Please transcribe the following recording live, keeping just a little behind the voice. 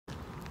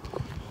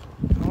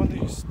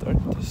start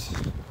this.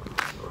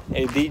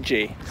 Hey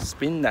DJ,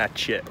 spin that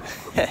shit.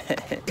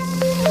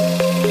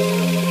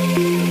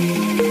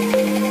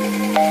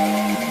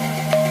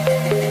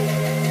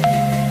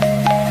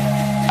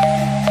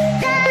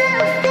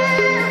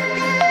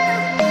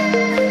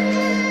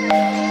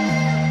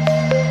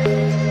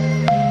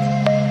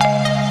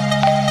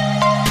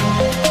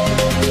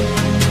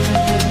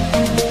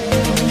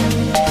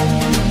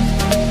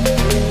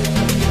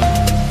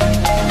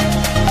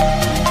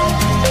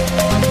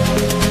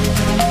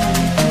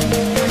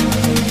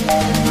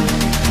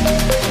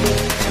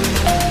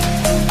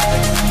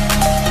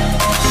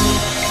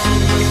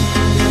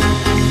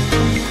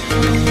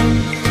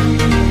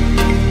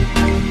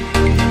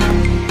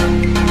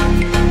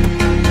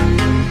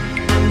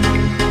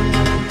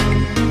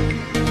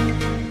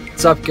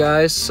 What's up,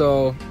 guys?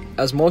 So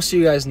as most of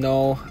you guys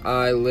know,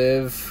 I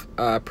live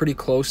pretty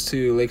close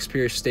to Lake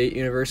Superior State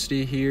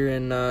University here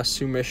in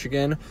Sioux,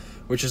 Michigan,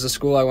 which is the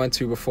school I went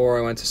to before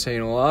I went to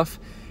St. Olaf.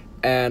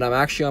 And I'm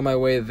actually on my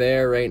way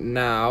there right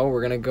now.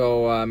 We're gonna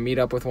go meet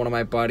up with one of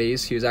my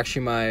buddies. He was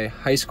actually my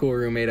high school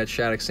roommate at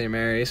Shattuck St.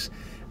 Mary's.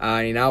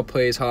 He now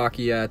plays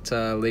hockey at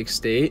Lake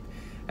State.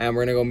 And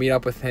we're gonna go meet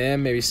up with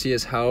him, maybe see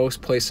his house,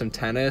 play some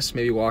tennis,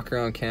 maybe walk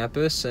around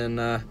campus,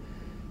 and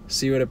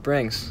see what it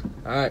brings.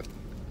 All right.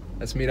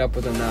 Let's meet up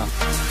with him now.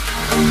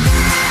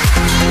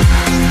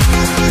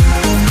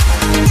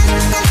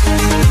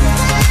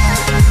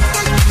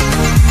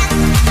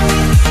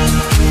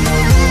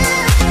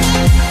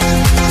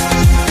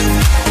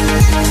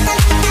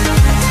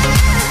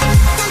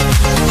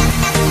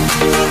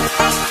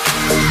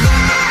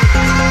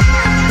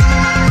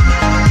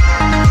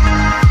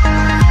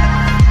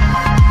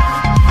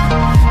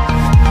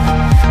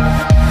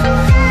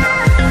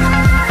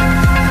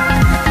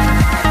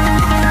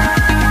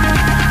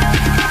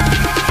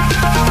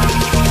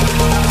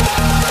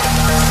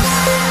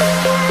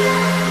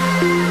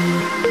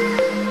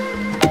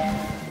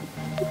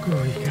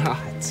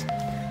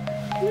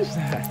 Who's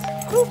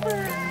that?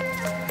 Cooper!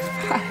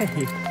 Hi!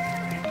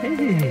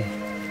 Hey!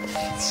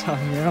 What's up,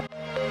 Miro?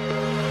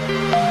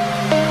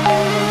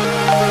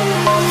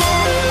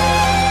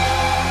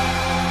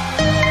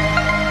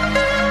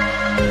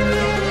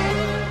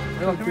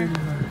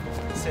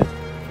 Sit.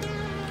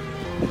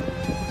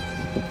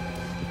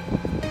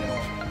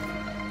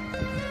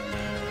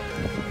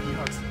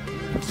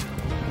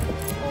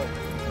 Oh,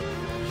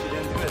 she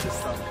didn't do it this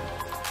time.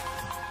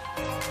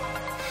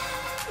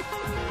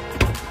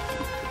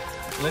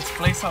 Let's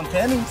play some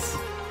tennis.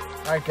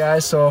 All right,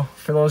 guys, so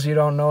for those of you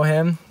who don't know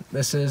him,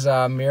 this is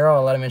Miro.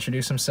 I'll let him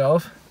introduce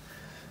himself.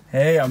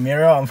 Hey, I'm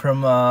Miro. I'm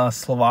from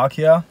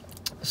Slovakia.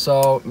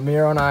 So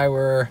Miro and I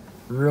were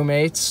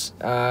roommates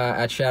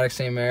at Shattuck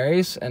St.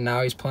 Mary's, and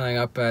now he's playing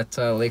up at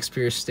Lake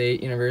Superior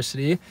State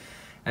University.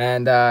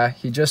 And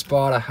he just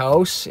bought a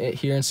house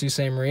here in Sault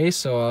Ste. Marie,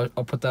 so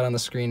I'll put that on the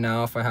screen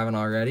now if I haven't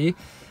already,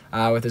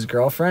 with his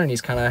girlfriend, and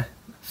he's kind of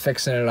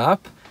fixing it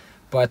up.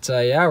 But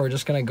yeah, we're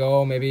just gonna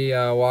go maybe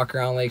walk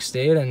around Lake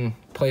State and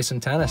play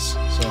some tennis.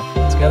 So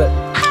let's get it.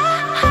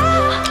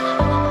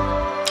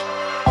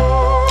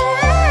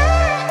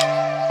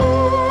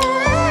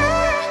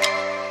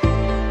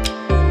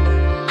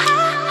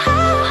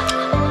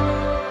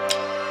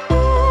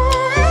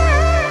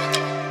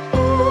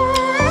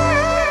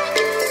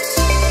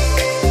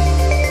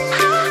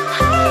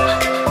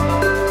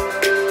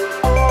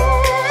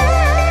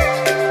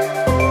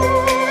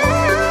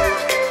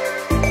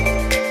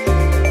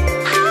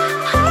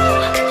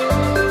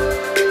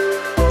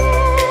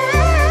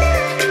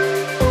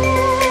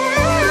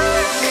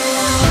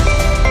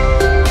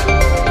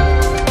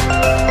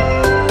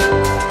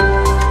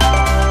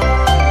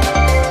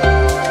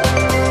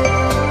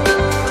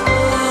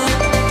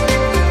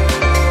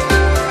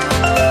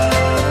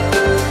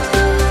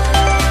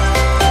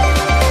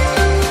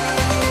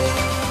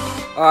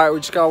 All right, we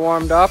just got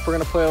warmed up. We're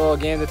gonna play a little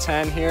game to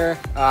 10 here.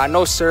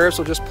 No serves,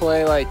 we'll just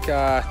play like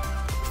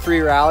 3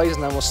 rallies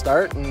and then we'll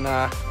start, and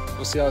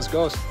we'll see how this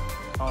goes.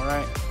 All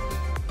right.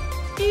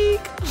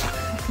 Eek.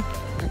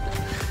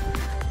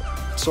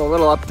 So a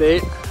little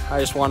update, I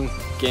just won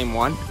game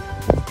 1.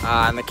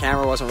 And the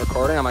camera wasn't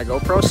recording on my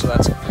GoPro, so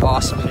that's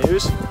awesome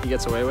news. He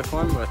gets away with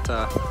one, but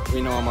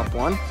we know I'm up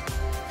 1.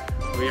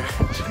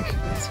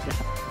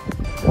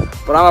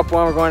 But I'm up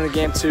 1, we're going to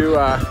game 2.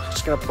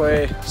 Just gonna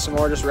play some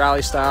more just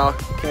rally style,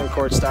 king of the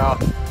court style.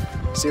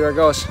 See where it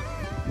goes.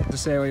 To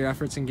say what your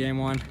efforts in game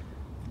 1.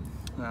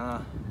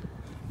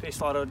 Faced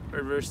a lot of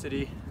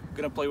adversity.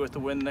 Gonna play with the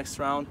wind next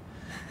round.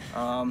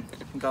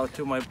 Got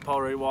 2 of my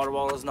Powerade water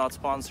bottles, not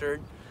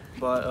sponsored.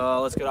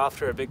 But let's get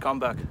after a big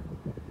comeback.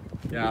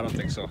 Yeah, I don't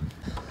think so.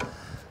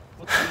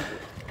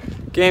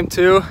 Game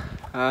 2,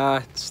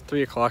 it's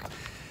 3 o'clock.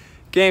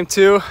 Game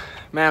 2,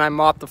 man, I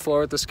mopped the floor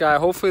with this guy.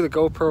 Hopefully the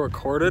GoPro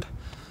recorded.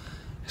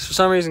 For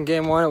some reason,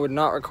 game 1 it would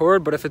not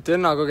record, but if it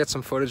didn't, I'll go get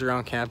some footage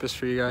around campus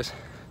for you guys.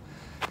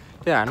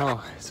 Yeah, no,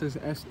 it says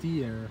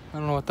SD error. I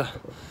don't know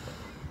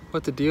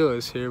what the deal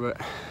is here, but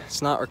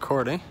it's not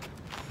recording.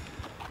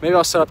 Maybe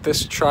I'll set up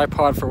this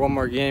tripod for one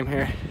more game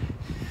here.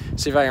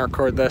 See if I can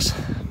record this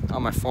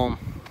on my phone.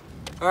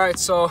 All right,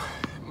 so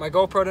my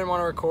GoPro didn't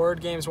want to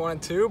record games 1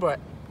 and 2, but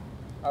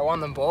I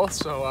won them both,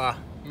 so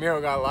Miro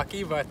got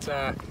lucky, but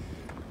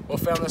we'll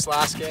film this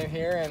last game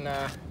here and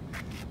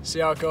see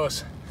how it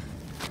goes.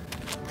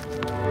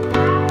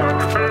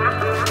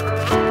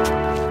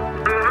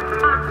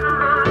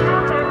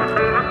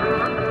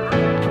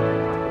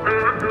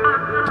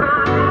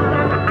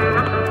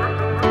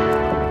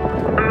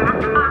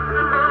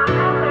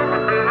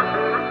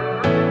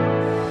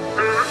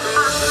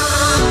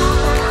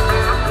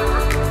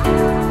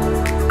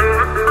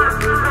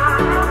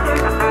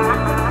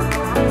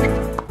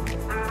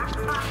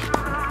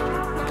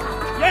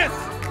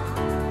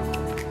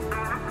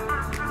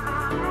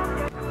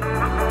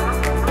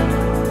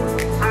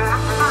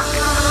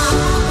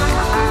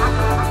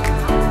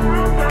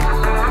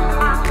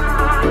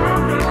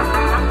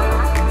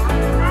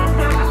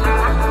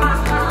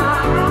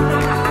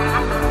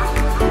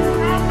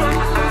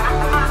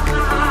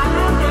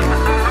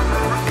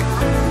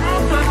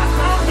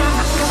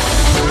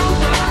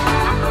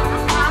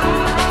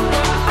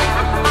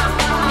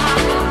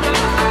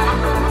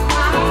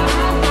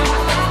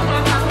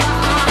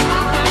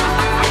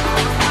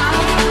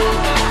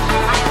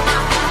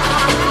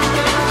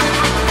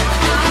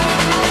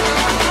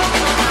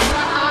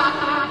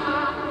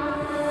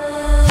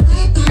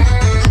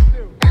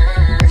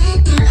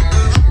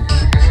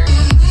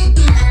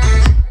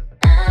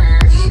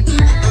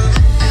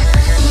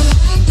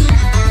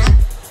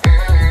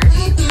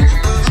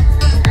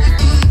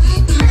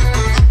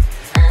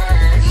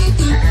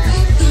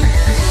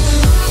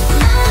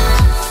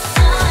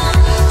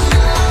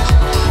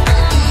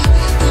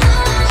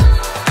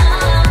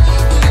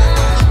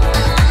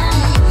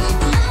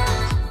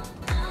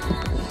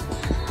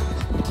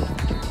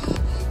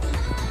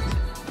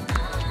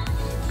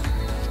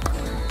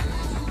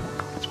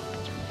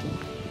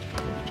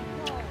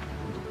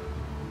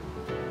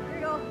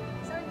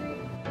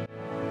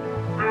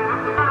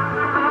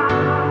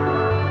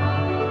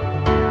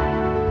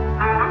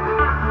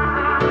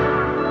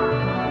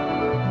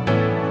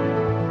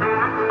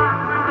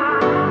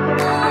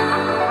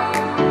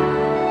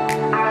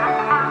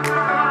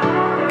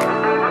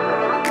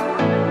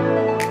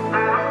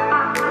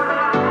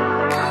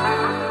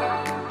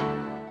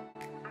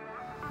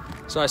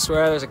 So I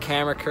swear there's a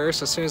camera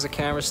curse. As soon as the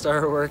camera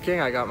started working,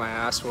 I got my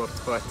ass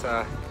whooped, but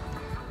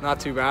not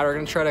too bad. We're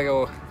gonna try to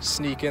go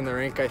sneak in the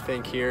rink, I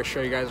think, here,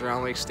 show you guys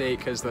around Lake State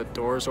because the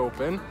door's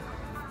open.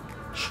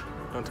 Shh,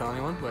 don't tell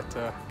anyone,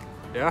 but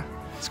yeah,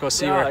 let's go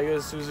see where. I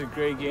guess it was a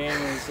great game.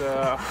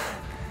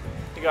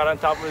 He got on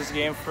top of his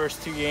game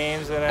first 2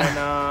 games, and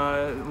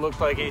then it looked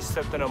like he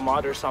stepped in a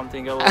mud or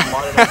something, got a little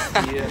mud in his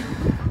feet,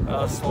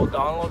 and slowed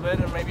down a little bit,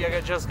 and maybe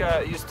I just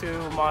got used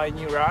to my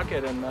new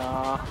racket, and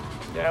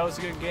yeah, it was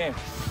a good game.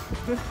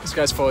 This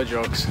guy's full of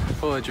jokes,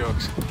 full of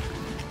jokes.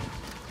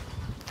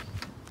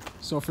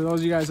 So for those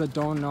of you guys that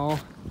don't know,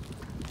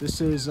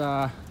 this is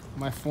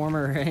my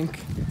former rink.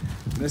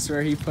 This is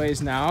where he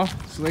plays now.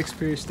 It's Lake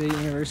Superior State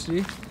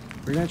University.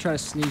 We're gonna try to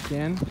sneak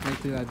in right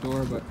through that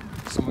door, but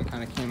someone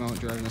kind of came out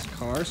driving his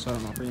car, so I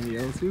don't know if we're gonna be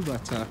able to,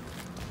 but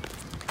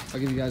I'll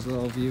give you guys a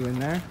little view in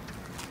there.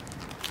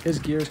 His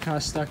gear's kind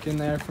of stuck in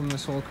there from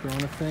this whole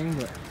Corona thing,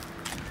 but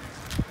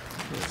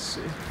let's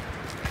see.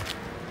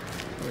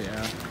 Oh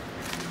yeah.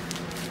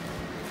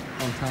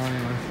 Don't tell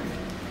anyone.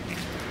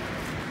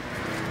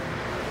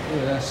 Look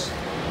at this.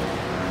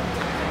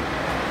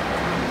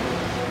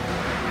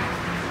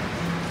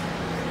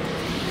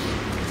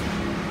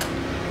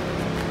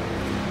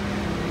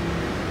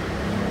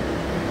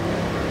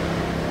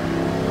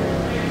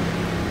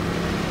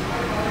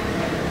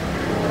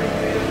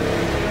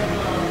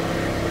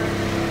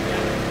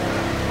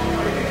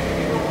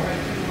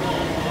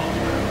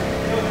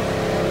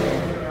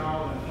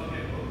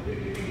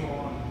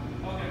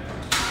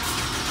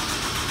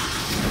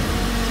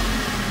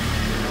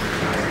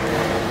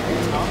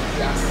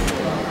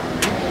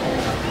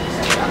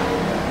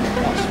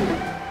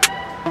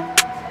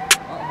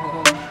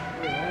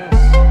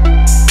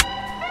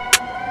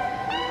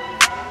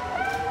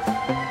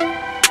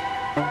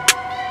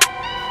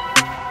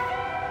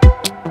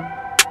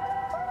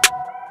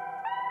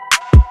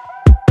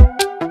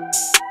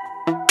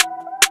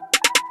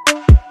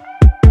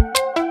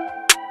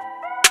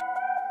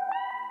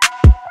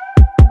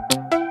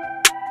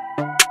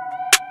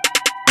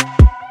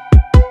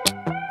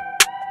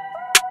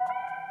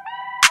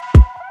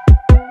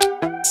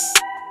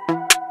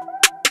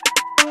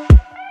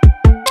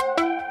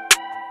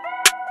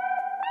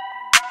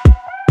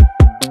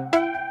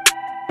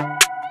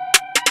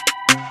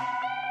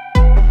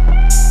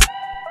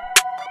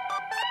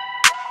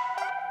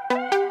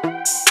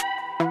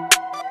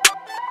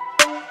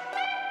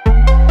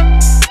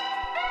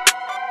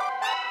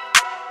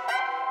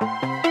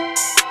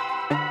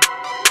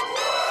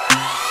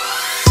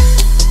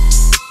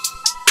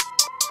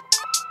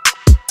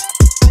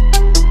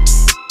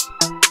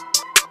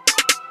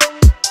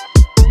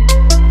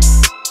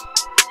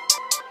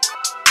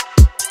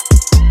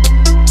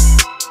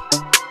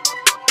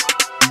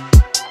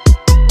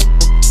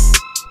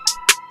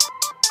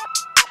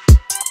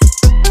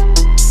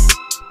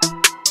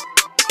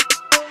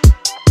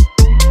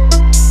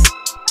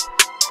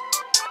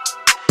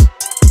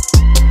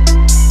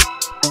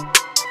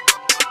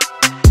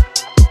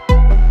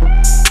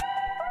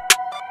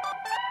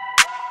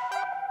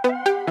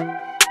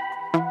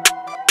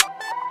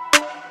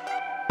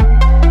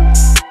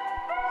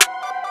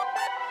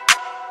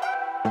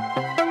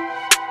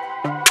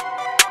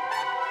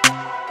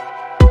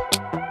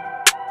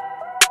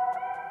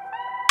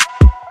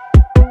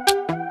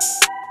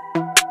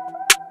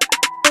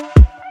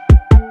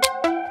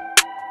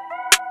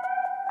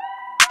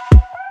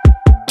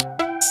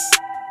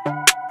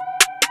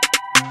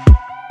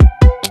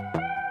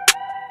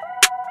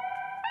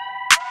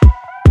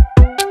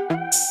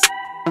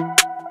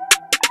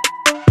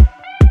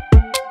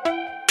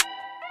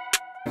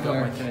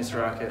 dropped my tennis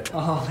racket.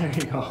 Oh, there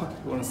you go.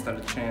 Wouldn't stand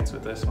a chance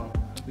with this one.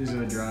 These are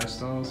the dry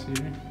stalls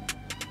here.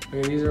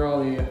 Okay, these are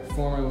all the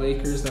former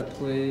Lakers that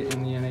play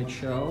in the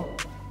NHL.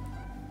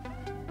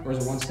 Or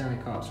is it one Stanley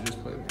Cup, so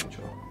just play the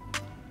NHL?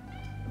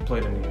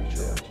 Played in the NHL.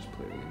 Yeah, just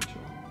play the NHL.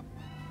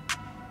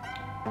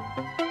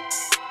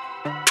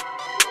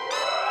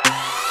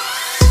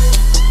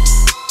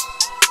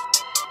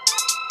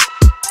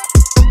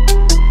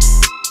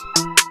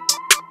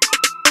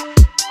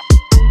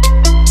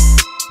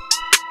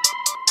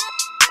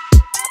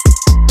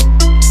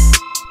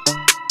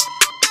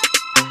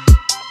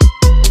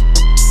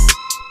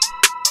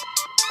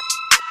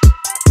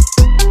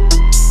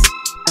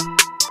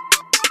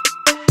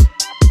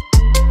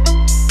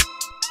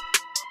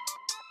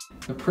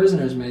 The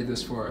prisoners made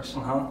this for us.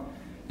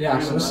 Yeah,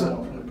 so this okay,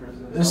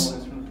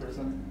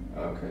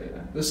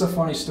 yeah. This is a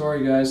funny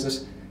story, guys.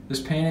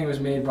 This painting was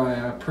made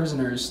by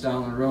prisoners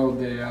down the road.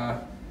 They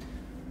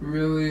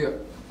really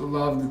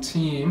love the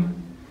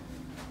team.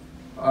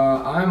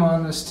 I'm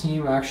on this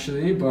team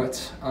actually,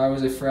 but I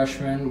was a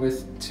freshman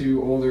with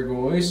 2 older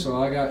goalies,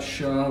 so I got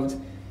shoved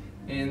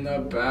in the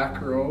back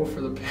row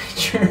for the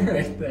picture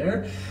right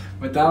there.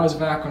 But that was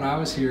back when I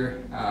was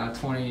here,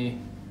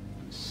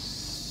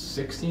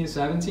 2016,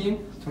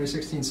 17, I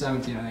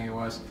think it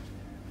was.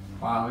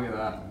 Wow, look at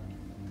that.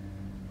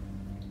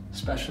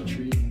 Special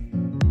treat.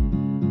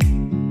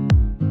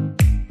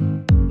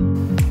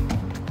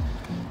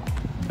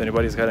 If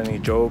anybody's got any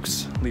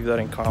jokes, leave that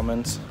in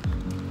comments.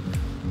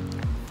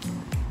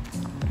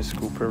 There's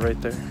Cooper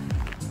right there.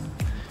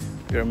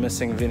 You're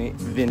missing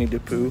Vinny the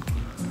Pooh.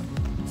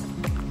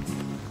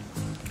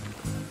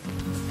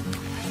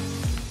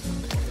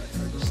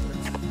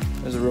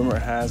 There's a rumor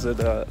has it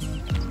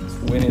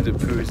Winnie the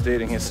Pooh is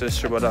dating his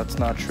sister, but that's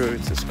not true.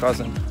 It's his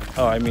cousin.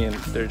 Oh, I mean,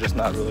 they're just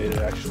not related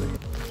actually.